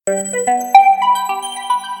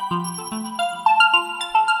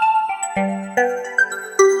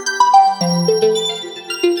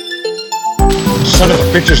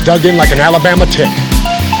bitch is dug in like an Alabama tick.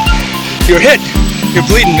 You're hit. You're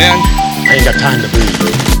bleeding, man. I ain't got time to bleed.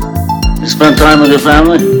 You spend time with your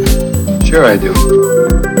family? Sure I do.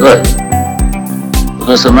 Good.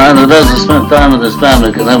 Because a man who doesn't spend time with his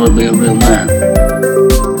family can never be a real man.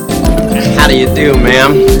 How do you do,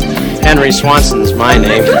 ma'am? Henry Swanson's my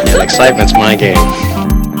name, and excitement's my game.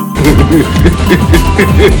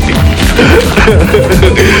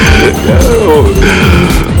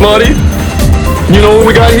 Marty, you know what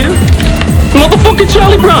we got here? Motherfucking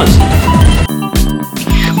Charlie Browns.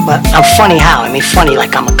 But I'm funny how? I mean funny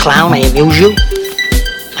like I'm a clown, I amuse you?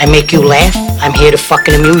 I make you laugh? I'm here to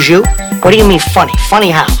fucking amuse you? What do you mean funny? Funny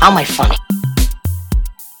how? How am I funny?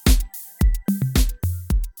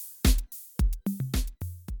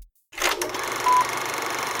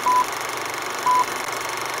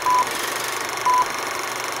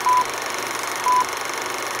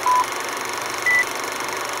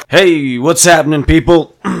 Hey, what's happening,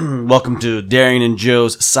 people? Welcome to Darien and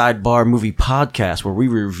Joe's Sidebar Movie Podcast, where we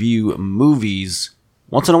review movies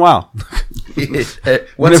once in a while.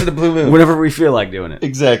 Once in a blue moon. Whenever we feel like doing it.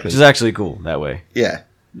 Exactly. Which is actually cool that way. Yeah.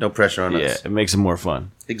 No pressure on us. Yeah, it makes it more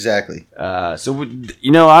fun. Exactly.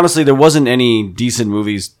 Honestly, there wasn't any decent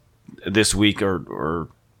movies this week or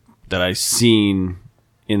that I seen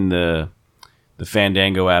in the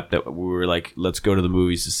Fandango app that we were like, let's go to the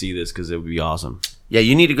movies to see this because it would be awesome. Yeah,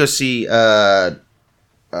 you need to go see Sorry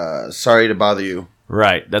to Bother You.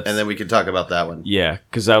 Right. And then we can talk about that one. Yeah,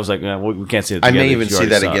 because I was like, we can't see it together. I may even see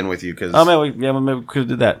that again with you. Oh, man, maybe we could have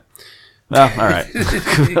did that. Well, all right.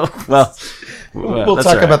 we'll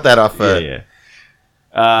talk about that off.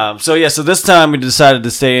 So this time we decided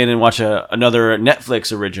to stay in and watch another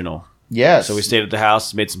Netflix original. Yes. So we stayed at the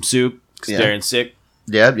house, made some soup, because Darren's sick.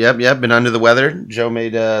 Yep. Been under the weather. Joe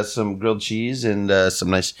made some grilled cheese and some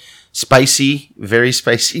nice very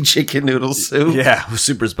spicy chicken noodle soup. Yeah, it was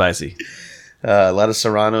super spicy. A lot of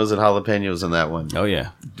serranos and jalapenos in that one. Oh,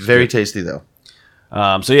 yeah. Very tasty, though.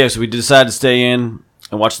 So we decided to stay in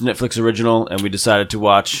and watch the Netflix original, and we decided to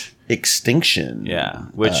watch Extinction. Yeah,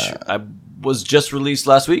 which was just released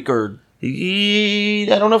last week, or I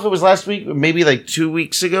don't know if it was last week, maybe like 2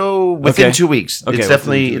 weeks ago. Within 2 weeks, okay,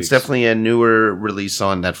 it's definitely a newer release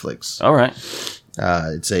on Netflix. All right,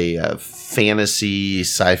 it's a fantasy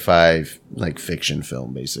sci-fi like fiction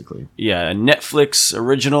film, basically. Yeah, a Netflix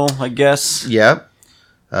original, I guess. Yeah,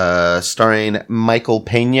 starring Michael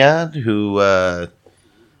Pena, who.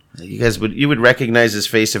 You would recognize his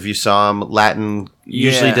face if you saw him. Latin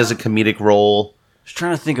usually does a comedic role. I was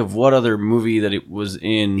trying to think of what other movie that it was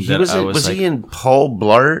in. Was he in Paul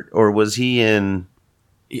Blart or was he in?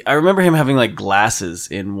 I remember him having like glasses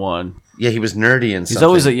in one. Yeah, he was nerdy in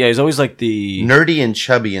something. He's always like the nerdy and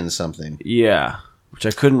chubby in something. Yeah, which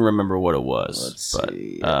I couldn't remember what it was. Let's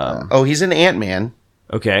see. He's in Ant-Man.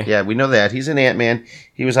 Okay. Yeah, we know that he's in Ant-Man.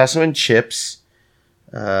 He was also in Chips.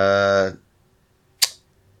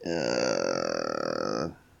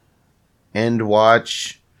 End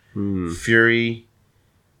Watch, Fury,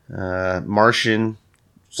 Martian.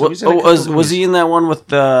 So was he in that one with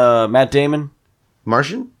Matt Damon?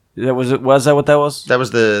 Martian? Was that what that was? That was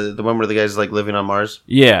the one where the guy's like living on Mars.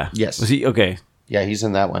 Yeah. Yes. Was he okay? Yeah, he's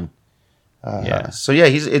in that one. So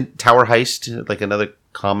he's in Tower Heist, like another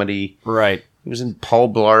comedy. Right. He was in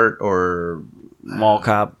Paul Blart or Mall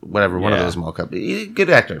Cop, whatever, one of those Mall Cop. Good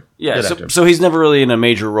actor. Yeah, good actor. So he's never really in a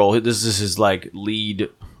major role. This is his like lead.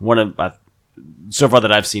 One of so far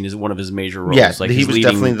that I've seen is one of his major roles. Yeah, like he was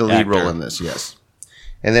definitely the lead role in this. Yes,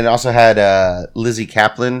 and then it also had Lizzie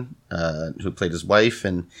Kaplan, who played his wife,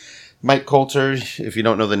 and Mike Coulter. If you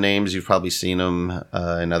don't know the names, you've probably seen them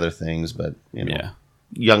in other things, but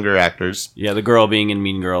younger actors. Yeah, the girl being in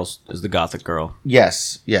Mean Girls is the gothic girl.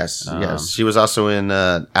 Yes. She was also in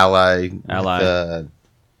Ally. With,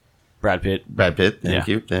 Brad Pitt. Thank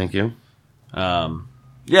you.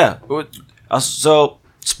 So,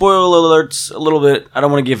 spoiler alerts a little bit. I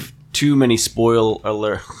don't want to give too many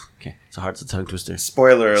Okay, it's a tongue twister.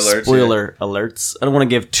 Spoiler alerts. I don't want to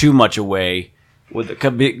give too much away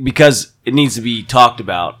because it needs to be talked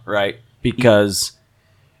about, right? Because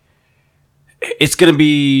it's going to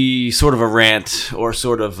be sort of a rant or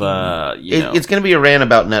sort of, It's going to be a rant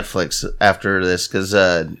about Netflix after this because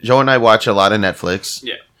Joe and I watch a lot of Netflix.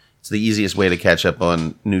 Yeah. It's the easiest way to catch up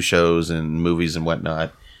on new shows and movies and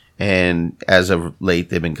whatnot. And as of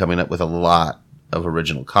late, they've been coming up with a lot of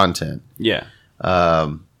original content. Yeah. I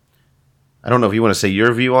don't know if you want to say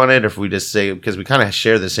your view on it or if we just say, because we kind of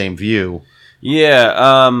share the same view.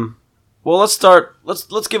 Yeah. Well, let's start.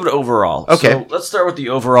 Let's give it overall. Okay. So let's start with the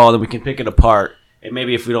overall, then we can pick it apart. And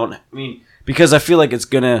maybe if we don't, because I feel like it's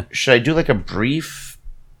gonna. Should I do like a brief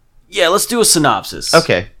Yeah, let's do a synopsis.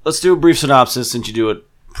 Okay. Let's do a brief synopsis since you do it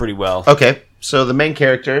pretty well. Okay. So the main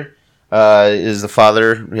character is the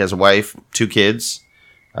father. He has a wife, 2 kids.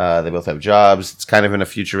 They both have jobs. It's kind of in a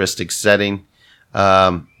futuristic setting.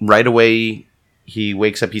 Right away, he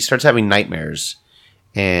wakes up. He starts having nightmares.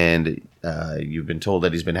 And you've been told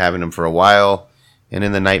that he's been having them for a while. And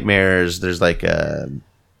in the nightmares, there's like an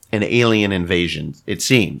alien invasion, it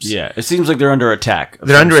seems. Yeah, it seems like they're under attack.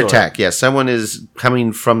 They're under attack, yeah. Someone is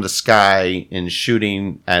coming from the sky and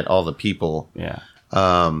shooting at all the people. Yeah.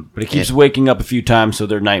 But he keeps waking up a few times, so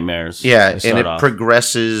they're nightmares. Yeah, and it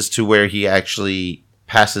progresses to where he actually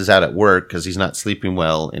passes out at work because he's not sleeping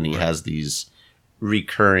well, and he has these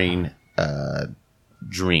recurring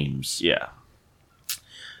dreams. Yeah.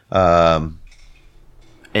 And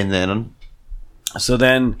then... So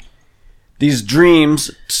then these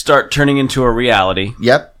dreams start turning into a reality.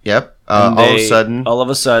 Yep. All of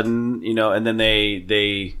a sudden, you know, and then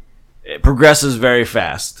it progresses very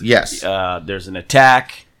fast. Yes. There's an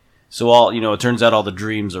attack. So it turns out all the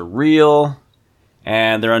dreams are real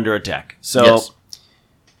and they're under attack. So yes.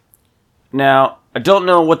 Now I don't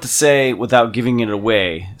know what to say without giving it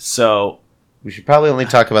away. So we should probably only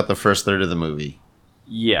talk about the first third of the movie.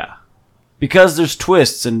 Yeah. Because there's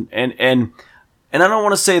twists and I don't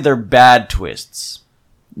want to say they're bad twists.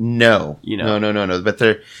 No. No.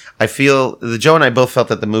 But I feel Joe and I both felt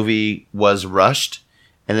that the movie was rushed,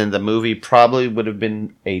 and then the movie probably would have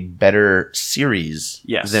been a better series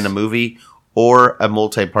than a movie or a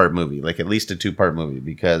multi-part movie, like at least a 2-part movie.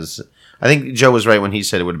 Because I think Joe was right when he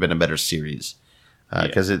said it would have been a better series.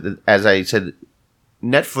 Because as I said,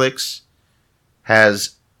 Netflix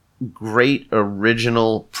has great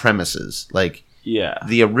original premises. Like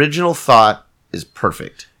the original thought is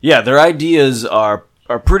perfect. Yeah, their ideas are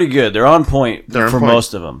pretty good. They're on point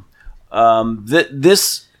most of them.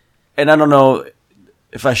 This, and I don't know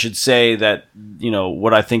if I should say that,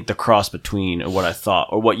 what I think the cross between or what I thought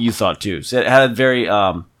or what you thought too. So it had very,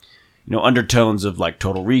 undertones of like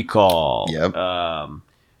Total Recall. Yep.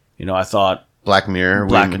 I thought Black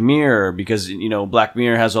Mirror. Because, Black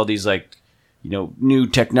Mirror has all these like, new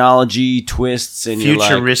technology twists and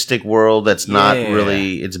futuristic world that's not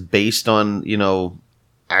really, it's based on,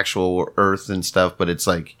 actual Earth and stuff, but it's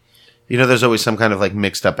like, there's always some kind of like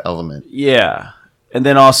mixed up element. Yeah. And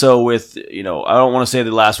then also with, I don't want to say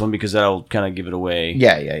the last one because that'll kind of give it away.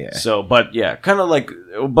 Yeah. So, but yeah, kind of like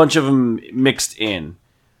a bunch of them mixed in.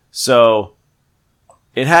 So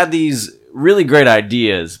it had these really great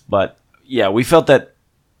ideas, but yeah, we felt that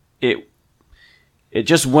it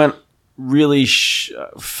just went really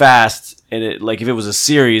fast, and it like if it was a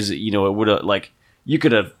series, it would have like you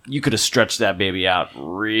could have stretched that baby out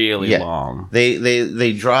really long.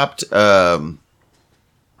 They dropped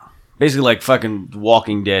basically like fucking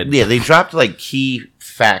Walking Dead. Yeah, they dropped like key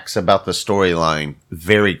facts about the storyline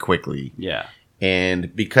very quickly. Yeah,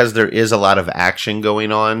 and because there is a lot of action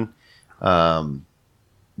going on,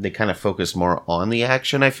 they kind of focus more on the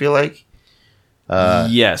action. I feel like.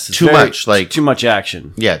 Yes, too much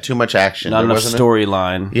action. Yeah, too much action. Not enough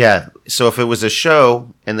storyline. Yeah, so if it was a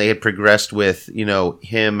show and they had progressed with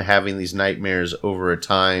him having these nightmares over a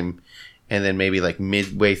time, and then maybe like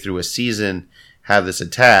midway through a season have this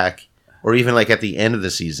attack, or even like at the end of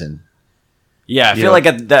the season. Yeah, I feel like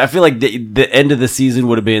the end of the season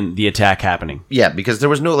would have been the attack happening. Yeah, because there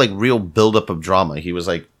was no like real buildup of drama. He was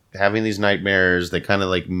like having these nightmares. They kind of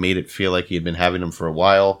like made it feel like he had been having them for a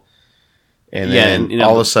while. And then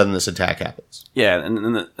all of a sudden this attack happens. Yeah,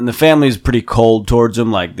 and the family's pretty cold towards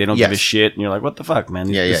him. Like, they don't give a shit. And you're like, what the fuck, man?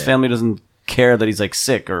 His family doesn't care that he's, like,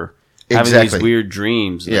 sick or having these weird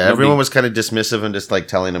dreams. Yeah, everyone was kind of dismissive and just, like,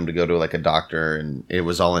 telling him to go to, like, a doctor. And it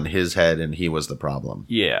was all in his head, and he was the problem.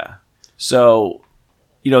 Yeah. So,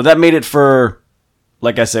 that made it for,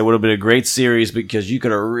 like I said, would have been a great series because you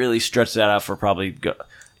could have really stretched that out for probably...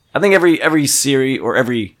 I think every series or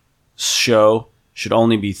every show... should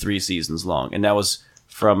only be 3 seasons long, and that was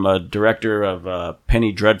from a director of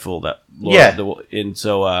Penny Dreadful. Like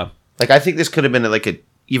I think this could have been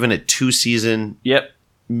even a 2-season. Yep.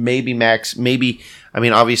 Maybe max. Maybe I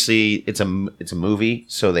mean obviously it's a movie,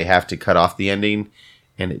 so they have to cut off the ending,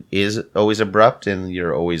 and it is always abrupt, and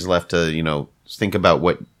you're always left to think about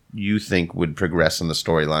what you think would progress in the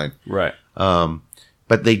storyline. Right.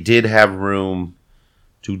 But they did have room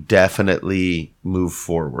to definitely move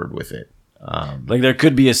forward with it. Like there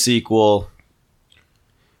could be a sequel.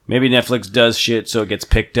 Maybe Netflix does shit so it gets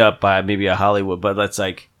picked up by maybe a Hollywood, but that's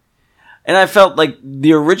like, and I felt like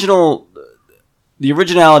the originality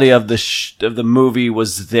of the movie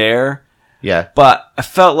was there. Yeah, but I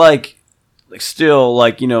felt like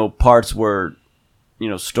still parts were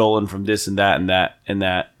stolen from this and that and that and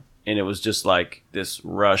that. and it was just like this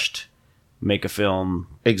rushed make a film.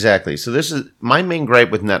 Exactly. So this is my main gripe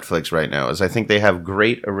with Netflix right now is I think they have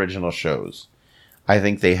great original shows. I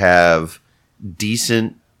think they have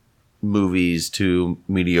decent movies to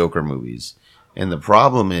mediocre movies. And the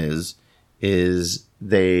problem is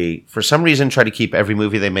they, for some reason, try to keep every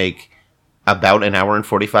movie they make about an hour and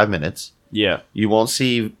 45 minutes. Yeah. You won't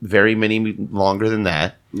see very many longer than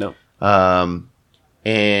that. No.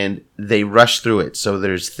 And they rush through it. So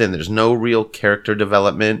there's no real character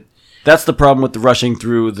development. That's the problem with the rushing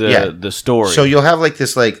through the story. So you'll have like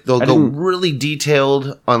this, like they'll go really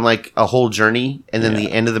detailed on like a whole journey, and then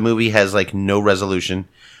the end of the movie has like no resolution,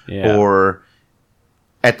 or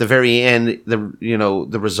at the very end,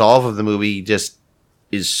 the resolve of the movie just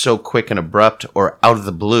is so quick and abrupt, or out of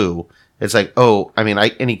the blue. It's like, oh, I mean,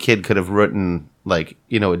 any kid could have written like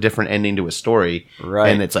a different ending to a story, right?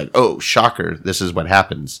 And it's like, oh, shocker, this is what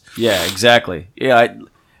happens. Yeah, exactly. Yeah.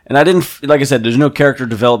 And I didn't, like I said, there's no character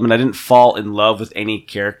development. I didn't fall in love with any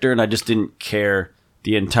character, and I just didn't care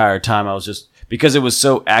the entire time. I was just, because it was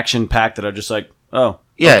so action-packed that I was just like, oh,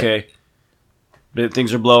 okay.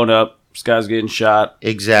 Things are blowing up. This guy's getting shot.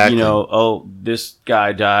 Exactly. Oh, this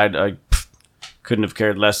guy died. I couldn't have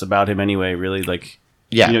cared less about him anyway, really. Like,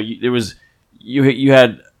 there was, you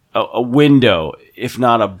had a window, if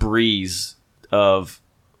not a breeze, of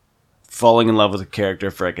falling in love with a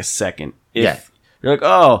character for like a second. You're like,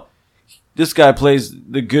 oh, this guy plays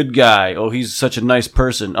the good guy. Oh, he's such a nice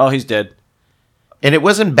person. Oh, he's dead. And it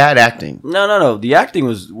wasn't bad acting. No. The acting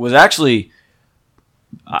was actually...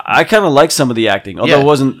 I kind of like some of the acting. Although it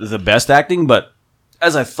wasn't the best acting, but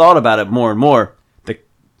as I thought about it more and more,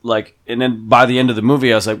 and then by the end of the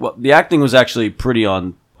movie, I was like, well, the acting was actually pretty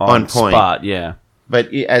on point. Spot, yeah.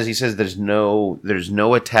 But as he says, there's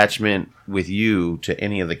no attachment with you to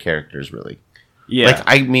any of the characters, really. Yeah. Like,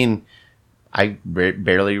 I mean... I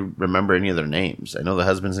barely remember any of their names. I know the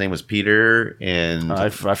husband's name was Peter, and I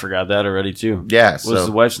forgot that already too. Yeah, what was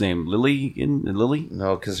the wife's name? Lily?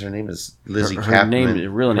 No, because her name is Lizzie her Capman. Her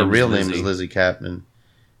real name is Lizzie Capman.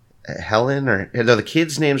 Helen, or no, the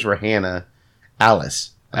kids' names were Hannah,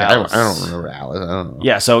 Alice. I don't remember Alice. I don't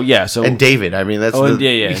know. So and David. I mean, that's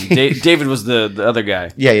David was the other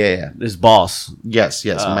guy. Yeah. His boss. Yes.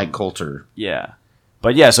 Mike Coulter. Yeah,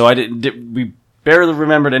 but so we barely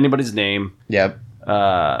remembered anybody's name. Yep.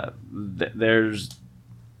 There's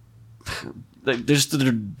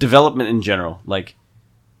the development in general, like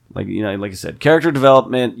I said, character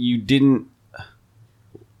development. You didn't.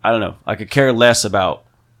 I don't know. I could care less about.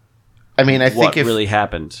 I mean, I think what really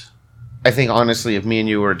happened. I think honestly, if me and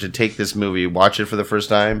you were to take this movie, watch it for the first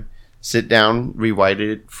time, sit down, rewind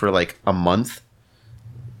it for like a month,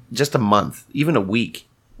 just a month, even a week,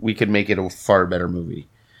 we could make it a far better movie.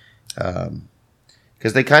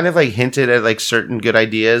 Because they kind of like hinted at like certain good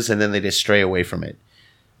ideas, and then they just stray away from it.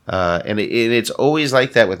 And it's always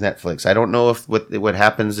like that with Netflix. I don't know if what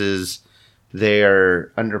happens is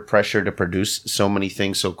they're under pressure to produce so many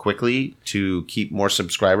things so quickly to keep more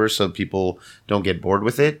subscribers, so people don't get bored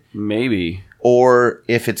with it. Maybe, or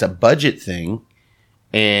if it's a budget thing,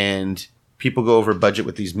 and people go over budget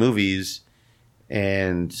with these movies,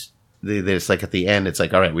 and it's like at the end, it's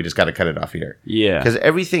like, all right, we just got to cut it off here. Yeah. Because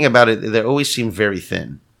everything about it, they always seem very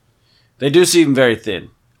thin. They do seem very thin.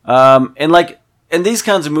 And these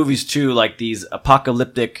kinds of movies too, like these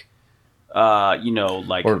apocalyptic, or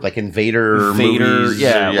like Invader movies.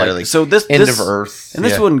 Yeah. So this End of Earth. And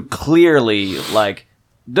this one clearly, like,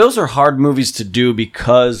 those are hard movies to do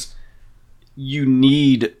because you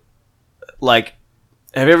need, like,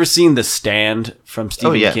 have you ever seen The Stand from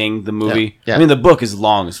Stephen King, the movie? Yeah. I mean, the book is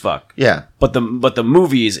long as fuck. Yeah. But the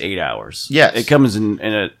movie is 8 hours. Yes. It comes in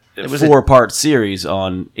a 4-part series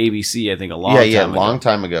on ABC, I think, a long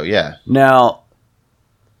time ago. Yeah. Now,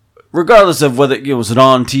 regardless of whether it was an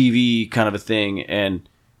on TV kind of a thing and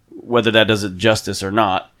whether that does it justice or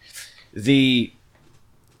not, it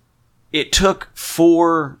took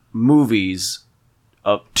 4 movies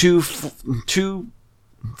of two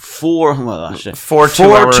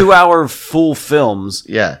 2-hour full films.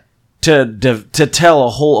 Yeah. To tell a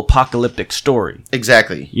whole apocalyptic story.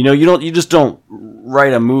 Exactly. You just don't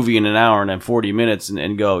write a movie in an hour and 40 minutes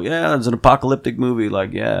and go, yeah, it's an apocalyptic movie.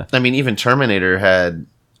 Like, yeah. I mean, even Terminator had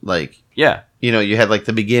like, yeah, you had like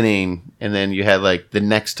the beginning, and then you had like the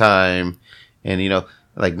next time, and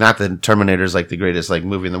like, not that Terminator's like the greatest like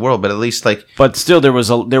movie in the world, but at least like. But still, there was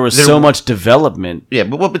so much development. Yeah,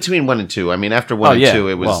 but between 1 and 2? I mean, after 1 and 2,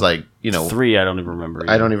 it was 3. I don't even remember.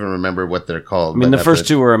 I don't even remember what they're called. I mean, the first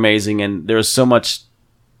 2 were amazing, and there was so much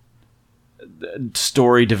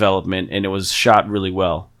story development, and it was shot really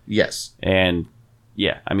well. Yes, and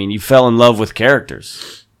yeah, I mean, you fell in love with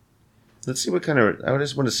characters. Let's see what kind of. I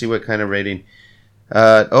just want to see what kind of rating.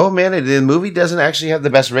 Oh man, the movie doesn't actually have the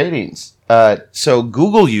best ratings. So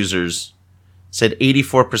Google users said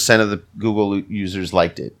 84% of the Google users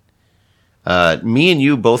liked it. Me and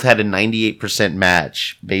you both had a 98%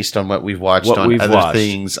 match based on what we've watched on other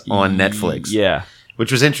things on Netflix. Yeah.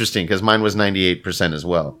 Which was interesting because mine was 98% as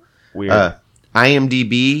well. Weird.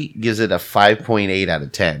 IMDb gives it a 5.8 out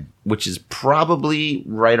of 10, which is probably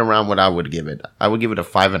right around what I would give it. I would give it a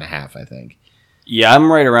 5.5, I think. Yeah, I'm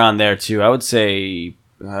right around there too. I would say,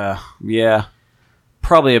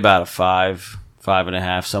 probably about a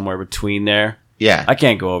 5.5, somewhere between there. Yeah. I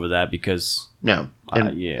can't go over that because... No.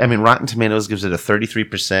 And, yeah. I mean, Rotten Tomatoes gives it a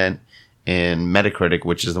 33%, and Metacritic,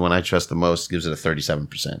 which is the one I trust the most, gives it a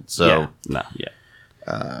 37%. So,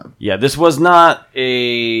 yeah, this was not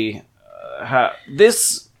a...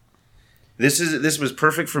 This was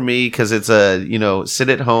perfect for me because it's a, sit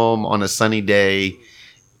at home on a sunny day.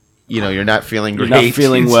 You're not feeling great. You're not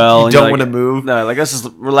feeling well. You don't want to move. No, like, let's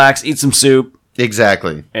just relax, eat some soup.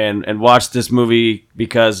 Exactly. And watch this movie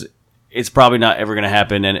because it's probably not ever going to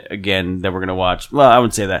happen. And again, that we're going to watch. Well, I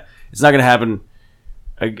wouldn't say that. It's not going to happen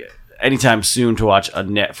anytime soon to watch a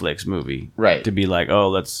Netflix movie. Right. To be like, oh,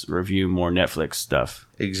 let's review more Netflix stuff.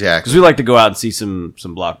 Exactly. Because we like to go out and see some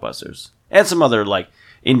blockbusters. And some other, like,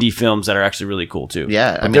 indie films that are actually really cool, too.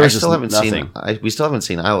 Yeah. But we still haven't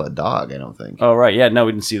seen Isle of Dog, I don't think. Oh, right. Yeah, no,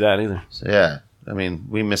 we didn't see that either. So, yeah. I mean,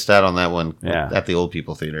 we missed out on that one at the Old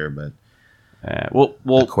People Theater, but...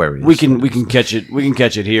 Well, Aquarius. we can catch it. We can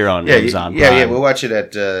catch it here on Amazon Prime. Yeah. We'll watch it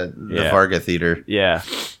at the Varga Theater. Yeah.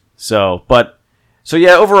 So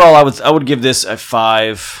yeah. Overall, I would give this a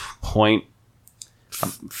 5 point,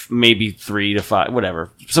 maybe 3 to 5,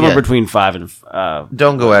 whatever, somewhere between 5 and.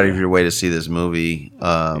 Don't go out of your way to see this movie.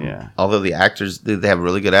 Although the actors, they have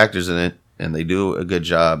really good actors in it, and they do a good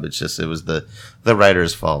job. It's just it was the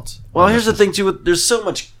writer's fault. Well, here's the thing too. There's so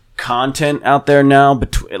much content out there now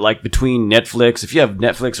between Netflix. If you have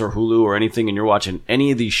Netflix or Hulu or anything and you're watching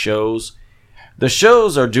any of these shows, the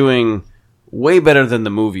shows are doing way better than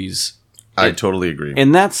the movies. I totally agree.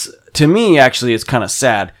 And that's, to me, actually, it's kind of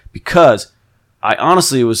sad because I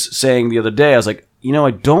honestly was saying the other day, I was like,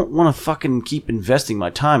 I don't want to fucking keep investing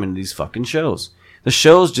my time in these fucking shows. The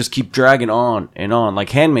shows just keep dragging on and on. Like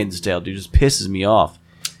Handmaid's Tale, dude, just pisses me off.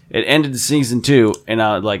 It ended season 2 and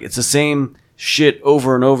it's the same shit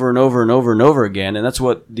over and over and over and over and over again. And that's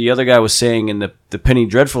what the other guy was saying, and the Penny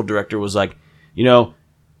Dreadful director was like, a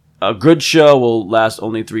good show will last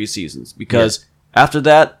only 3 seasons because after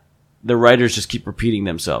that, the writers just keep repeating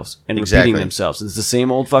themselves and repeating themselves. And it's the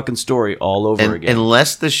same old fucking story all over again.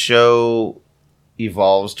 Unless the show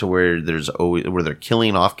evolves to where where they're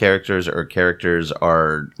killing off characters or characters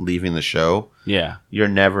are leaving the show. Yeah, you're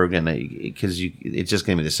never gonna it's just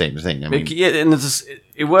gonna be the same thing. I mean, and it's the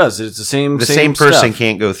same. The same person stuff.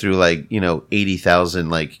 Can't go through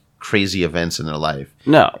 80,000 crazy events in their life.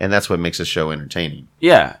 No, and that's what makes a show entertaining.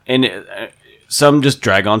 Yeah, and some just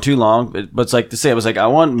drag on too long. But it's like to say, I was like, I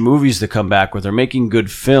want movies to come back where they're making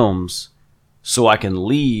good films, so I can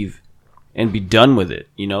leave and be done with it.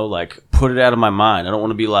 Put it out of my mind. I don't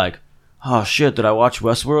want to be like, oh shit, did I watch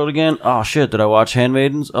Westworld again? Oh shit, did I watch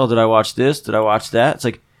Handmaidens? Oh, did I watch this? Did I watch that? It's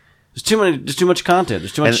like there's too much content.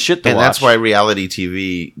 There's too much shit to watch. And that's why reality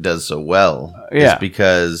TV does so well. It's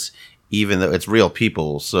because even though it's real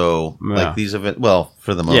people, so these events,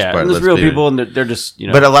 for the most part, there's real people, and they're just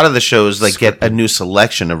But a lot of the shows get a new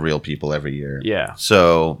selection of real people every year. Yeah.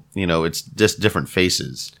 So it's just different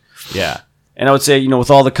faces. Yeah. And I would say,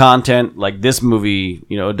 with all the content, like this movie,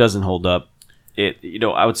 it doesn't hold up.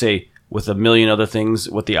 I would say with a million other things,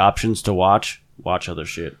 with the options to watch other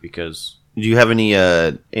shit because... Do you have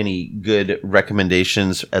any good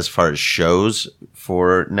recommendations as far as shows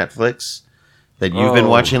for Netflix that you've been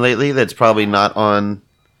watching lately that's probably not on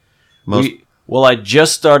most... We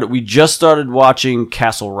just started watching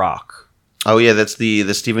Castle Rock. Oh yeah, that's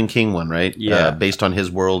the Stephen King one, right? Yeah, based on his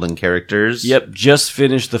world and characters. Yep, just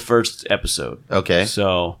finished the first episode. Okay,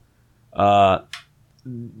 so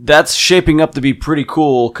that's shaping up to be pretty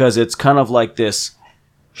cool because it's kind of like this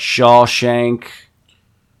Shawshank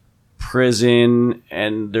prison,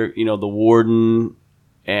 and they're the warden,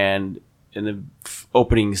 and in the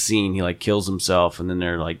opening scene he kills himself, and then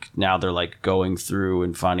they're going through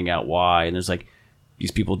and finding out why, and there's these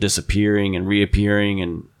people disappearing and reappearing,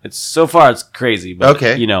 and it's crazy. But,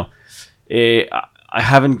 okay. I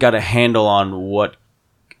haven't got a handle on what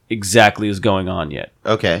exactly is going on yet.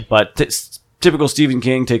 Okay. But typical Stephen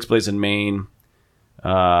King takes place in Maine.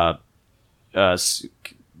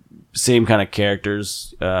 Same kind of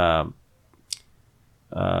characters. There's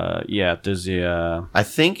I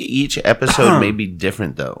think each episode may be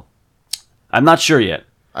different, though. I'm not sure yet.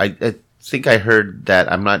 I think I heard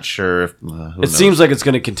that. I'm not sure if It seems like it's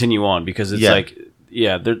going to continue on because it's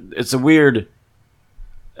it's a weird,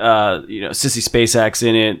 Sissy Spacek's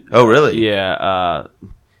in it. Oh, really? Yeah.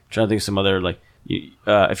 Trying to think of some other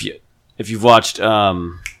if you've watched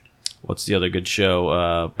what's the other good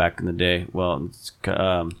show back in the day? Well, it's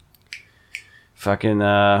fucking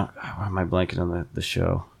why am I blanking on the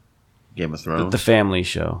show? Game of Thrones. The family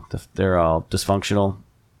show. They're all dysfunctional.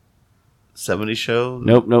 70s show?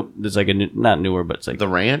 Nope. There's like not newer, but it's like The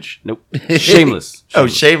Ranch? Nope. Shameless.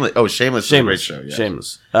 Shameless is a great show. Yeah.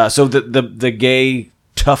 Shameless. So the gay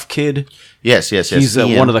tough kid. Yes. He's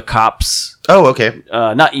one of the cops. Oh, okay.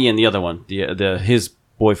 Not Ian, the other one. The his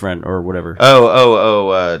boyfriend or whatever.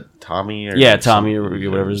 Tommy or Tommy or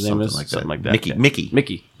whatever his name is. Something like that.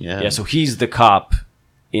 Mickey. Yeah. So he's the cop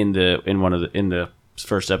in the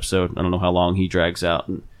first episode. I don't know how long he drags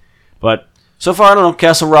out, but so far I don't know.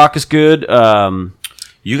 Castle Rock is good.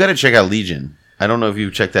 You got to check out Legion. I don't know if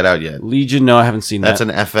you've checked that out yet. Legion, no, I haven't seen that. That's an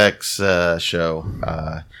FX show.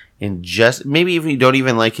 And just maybe if you don't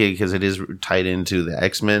even like it because it is tied into the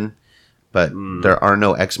X-Men, but there are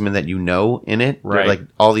no X-Men that you know in it. Right. Like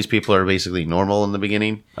all these people are basically normal in the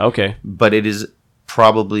beginning. Okay. But it is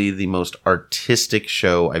probably the most artistic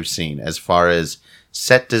show I've seen as far as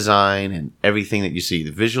set design and everything that you see.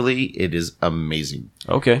 Visually, it is amazing.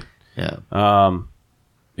 Okay. Yeah.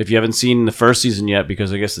 If you haven't seen the first season yet,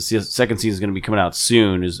 because I guess the second season is going to be coming out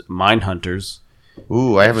soon, is Mindhunters.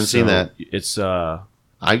 Ooh, I haven't seen that. It's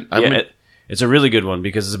it's a really good one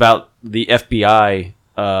because it's about the FBI,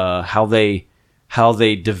 how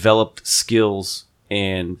they developed skills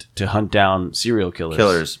and to hunt down serial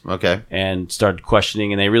killers. Okay. And started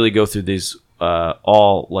questioning, and they really go through these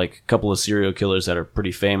all like a couple of serial killers that are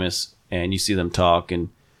pretty famous, and you see them talk and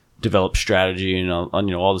develop strategy and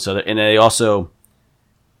all this other, and they also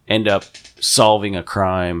end up solving a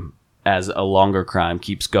crime as a longer crime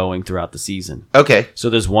keeps going throughout the season. Okay. So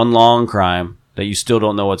there's one long crime that you still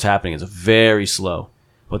don't know what's happening. It's very slow.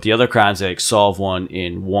 But the other crimes, they solve one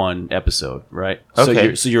in one episode, right?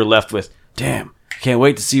 Okay. So you're left with, damn, can't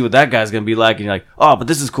wait to see what that guy's going to be like. And you're like, oh, but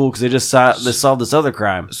this is cool because they just solved this other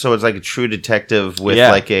crime. So it's like a True Detective with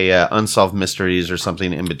like a unsolved mysteries or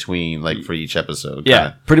something in between, like for each episode. Yeah,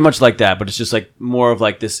 kinda. pretty much like that. But it's just like more of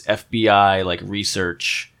like this FBI like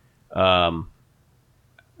research in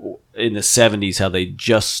the 70s, how they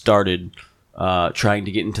just started trying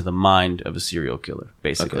to get into the mind of a serial killer,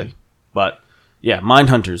 basically. Okay. But yeah,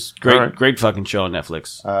 Mindhunters, great fucking show on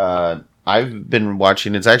Netflix. I've been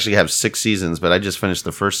watching. It's actually have 6 seasons, but I just finished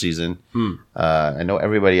the first season. I know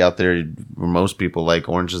everybody out there, most people like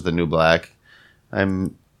Orange is the New Black.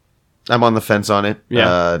 I'm on the fence on it.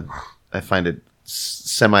 Yeah. I find it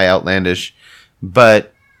semi outlandish,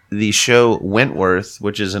 but the show Wentworth,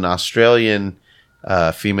 which is an Australian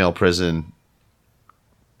female prison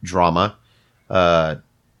drama,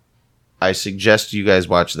 I suggest you guys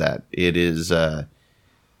watch that. It is.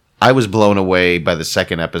 I was blown away by the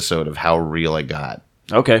second episode of how real it got.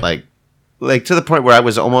 Okay. Like to the point where I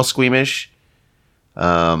was almost squeamish.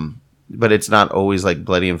 But it's not always like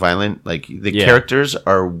bloody and violent. Like the characters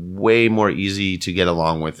are way more easy to get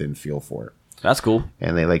along with and feel for. That's cool.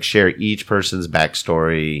 And they like share each person's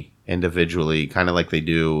backstory individually, kind of like they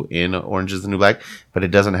do in Orange is the New Black, but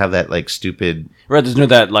it doesn't have that like stupid. Right, there's no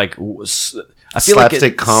that like. I feel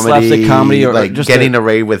slapstick comedy, or like just getting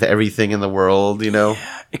away with everything in the world, you know.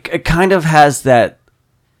 It kind of has that,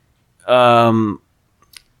 the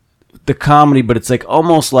comedy, but it's like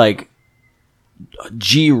almost like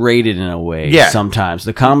G-rated in a way. Yeah. Sometimes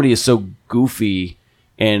the comedy is so goofy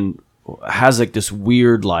and has like this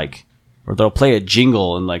weird like, or they'll play a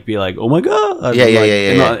jingle and like be like, "Oh my god!"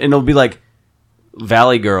 Yeah. And it'll be like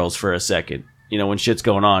Valley Girls for a second. You know, when shit's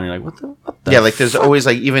going on, you're like, what the like there's always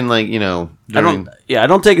like, even like, you know, I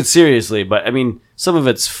don't take it seriously, but I mean, some of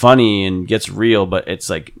it's funny and gets real, but it's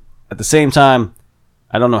like, at the same time,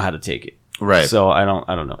 I don't know how to take it. Right. So I don't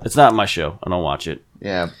know. It's not my show. I don't watch it.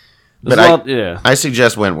 Yeah. But I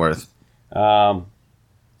suggest Wentworth.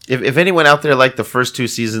 If anyone out there liked the first 2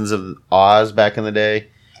 seasons of Oz back in the day,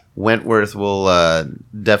 Wentworth will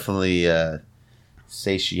definitely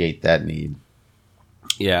satiate that need.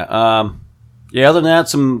 Yeah. Yeah, other than that,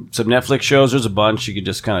 some Netflix shows. There's a bunch you can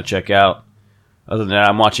just kind of check out. Other than that,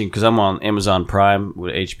 I'm watching, because I'm on Amazon Prime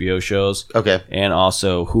with HBO shows. Okay. And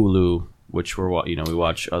also Hulu, which we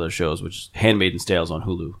watch other shows, which is Handmaid's Tale's on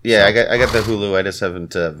Hulu. Yeah, so. I got the Hulu. I just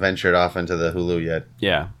haven't ventured off into the Hulu yet.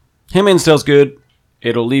 Yeah. Handmaid's Tale's good.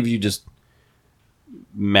 It'll leave you just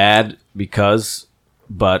mad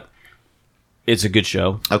but it's a good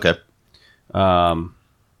show. Okay.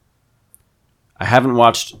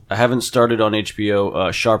 I haven't started on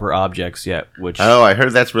HBO Sharper Objects yet, which I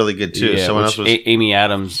heard that's really good too. yeah, Someone which else was Amy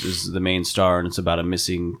Adams is the main star, and it's about a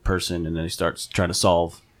missing person, and then he starts trying to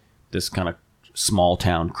solve this kind of small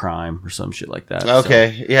town crime or some shit like that.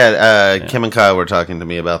 okay. Kim and Kyle were talking to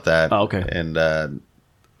me about that. Oh, okay. And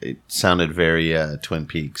it sounded very Twin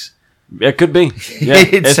Peaks. It could be. Yeah,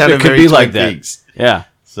 it sounded could very be Twin like that. Peaks. Yeah.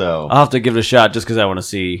 So I'll have to give it a shot just because I want to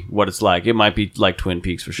see what it's like. It might be like Twin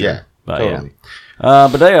Peaks for sure. yeah, but totally. yeah.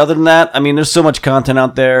 But hey, other than that, I mean, there's so much content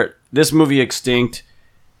out there. This movie, Extinct,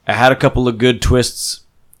 it had a couple of good twists,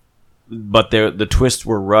 but the twists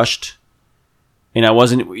were rushed. And I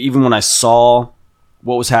wasn't, even when I saw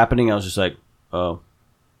what was happening, I was just like, oh,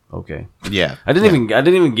 okay. Yeah. I didn't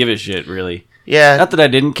even give a shit, really. Yeah. Not that I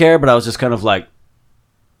didn't care, but I was just kind of like,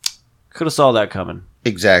 could have saw that coming.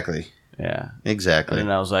 Exactly. Yeah. Exactly. And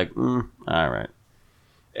then I was like, all right.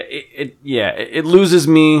 It loses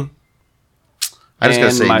me. I just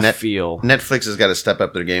gotta say, Netflix has got to step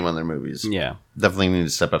up their game on their movies. Yeah, definitely need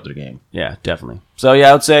to step up their game. Yeah, definitely. So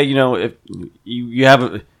yeah, I would say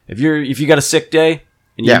if you got a sick day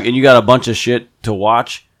and you got a bunch of shit to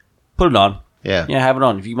watch, put it on. Yeah, have it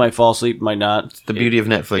on. If you might fall asleep, might not. It's the beauty of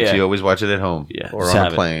Netflix. Yeah. You always watch it at home, or on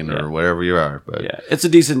a plane, or wherever you are. But yeah, it's a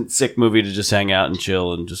decent sick movie to just hang out and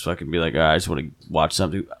chill and just fucking be like, I just want to watch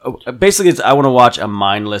something. Basically, I want to watch a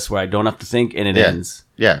mindless where I don't have to think and it ends.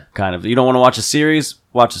 Yeah, kind of. You don't want to watch a series?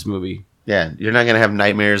 Watch this movie. Yeah, you're not gonna have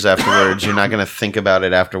nightmares afterwards. You're not gonna think about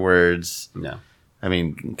it afterwards. No, I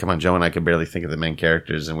mean, come on, Joe and I could barely think of the main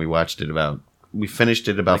characters, and we finished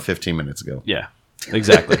it about 15 minutes ago. Yeah.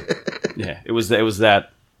 Exactly. Yeah, it was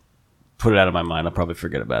that. Put it out of my mind. I'll probably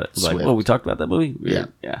forget about it. Like, we talked about that movie. Yeah.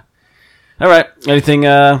 All right. Anything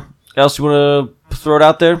else you want to throw it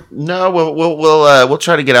out there? No. We'll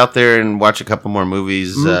try to get out there and watch a couple more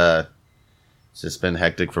movies. Mm-hmm. It's just been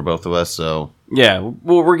hectic for both of us. So yeah,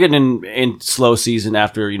 well, we're getting in slow season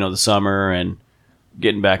after the summer and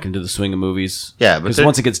getting back into the swing of movies. Yeah, because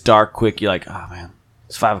once it gets dark quick, you're like, oh man,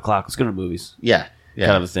 it's 5 o'clock. Let's go to the movies. Yeah.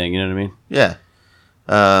 Kind of a thing. You know what I mean? Yeah.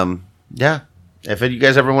 Yeah. If you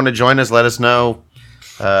guys ever want to join us, let us know.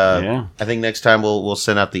 I think next time we'll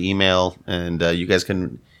send out the email, and you guys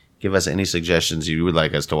can give us any suggestions you would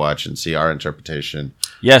like us to watch and see our interpretation.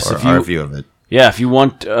 Yes, or our view of it. Yeah, if you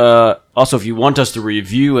want. Also, if you want us to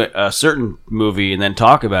review a certain movie and then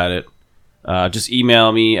talk about it, just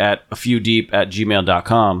email me at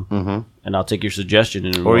afewdeep@gmail.com, and I'll take your suggestion.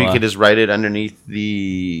 And or you could just write it underneath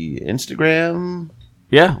the Instagram.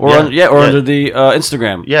 Yeah, or under the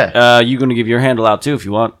Instagram. Yeah. You're going to give your handle out too if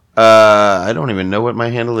you want. I don't even know what my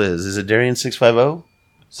handle is. Is it Darien 650?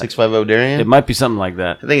 650 Darien? It might be something like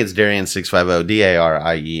that. I think it's Darien 650.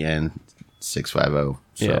 Darien 650.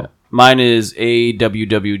 So. Yeah. Mine is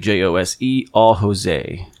AWWJOSE, all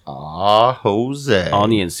Jose. Jose. On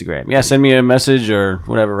the Instagram. Yeah, send me a message or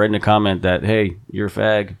whatever. Write in a comment that, hey, you're a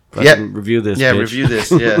fag. Review this. Yeah, bitch. review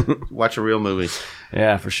this. Yeah. Watch a real movie.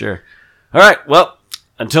 Yeah, for sure. All right. Well,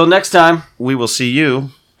 until next time, we will see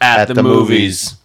you at the movies.